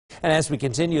And as we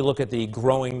continue to look at the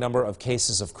growing number of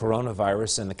cases of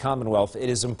coronavirus in the Commonwealth, it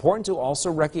is important to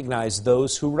also recognize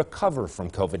those who recover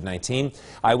from COVID-19.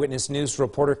 Eyewitness News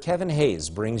reporter Kevin Hayes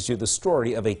brings you the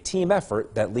story of a team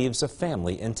effort that leaves a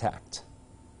family intact.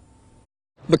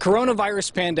 The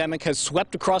coronavirus pandemic has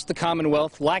swept across the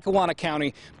Commonwealth, Lackawanna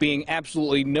County being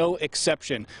absolutely no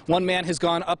exception. One man has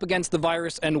gone up against the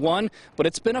virus and won, but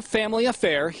it's been a family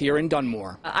affair here in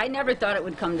Dunmore. I never thought it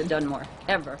would come to Dunmore,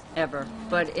 ever,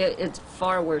 but it's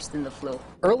far worse than the flu.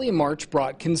 Early March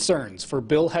brought concerns for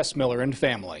Bill Hessmiller and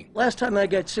family. Last time I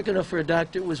got sick enough for a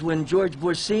doctor was when George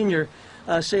Bush Sr.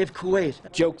 Saved Kuwait.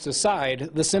 Jokes aside,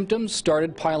 the symptoms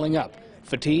started piling up.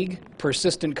 Fatigue,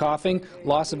 persistent coughing,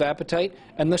 loss of appetite,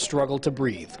 and the struggle to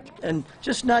breathe. And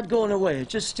just not going away. It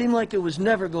just seemed like it was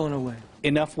never going away.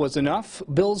 Enough was enough.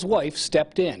 Bill's wife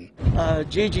stepped in.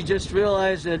 Gigi just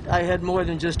realized that I had more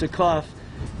than just a cough,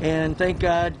 and thank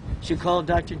God she called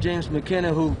Dr. James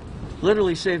McKenna, who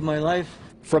literally saved my life.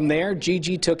 From there,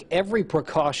 Gigi took every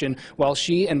precaution while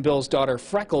she and Bill's daughter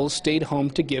Freckles stayed home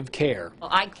to give care.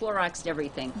 Well, I Cloroxed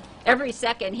everything. Every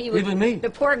second he would, even me. The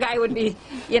poor guy would be,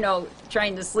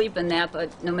 trying to sleep in that,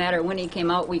 but no matter when he came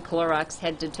out, we Cloroxed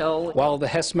head to toe. While the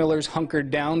Hessmillers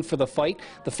hunkered down for the fight,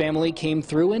 the family came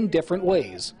through in different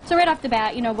ways. So right off the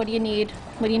bat, what do you need?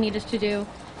 What do you need us to do?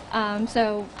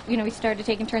 We started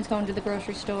taking turns going to the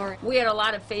grocery store. We had a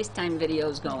lot of FaceTime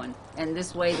videos going, and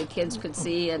this way the kids could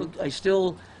see. And I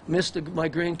still miss my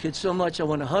grandkids so much. I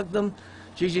want to hug them.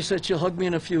 Gigi said she'll hug me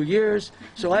in a few years.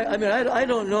 So I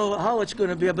don't know how it's going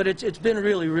to be, but it's been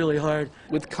really, really hard.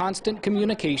 With constant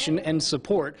communication and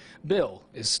support, Bill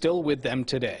is still with them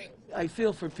today. I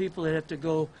feel for people that have to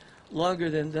go longer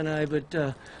than I, but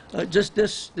just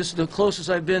this is the closest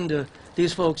I've been to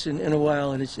these folks in a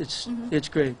while, and it's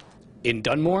great. In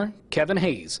Dunmore, Kevin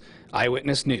Hayes,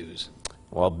 Eyewitness News.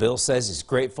 Well, Bill says he's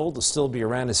grateful to still be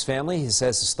around his family. He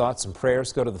says his thoughts and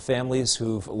prayers go to the families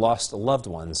who've lost loved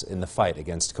ones in the fight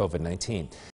against COVID-19.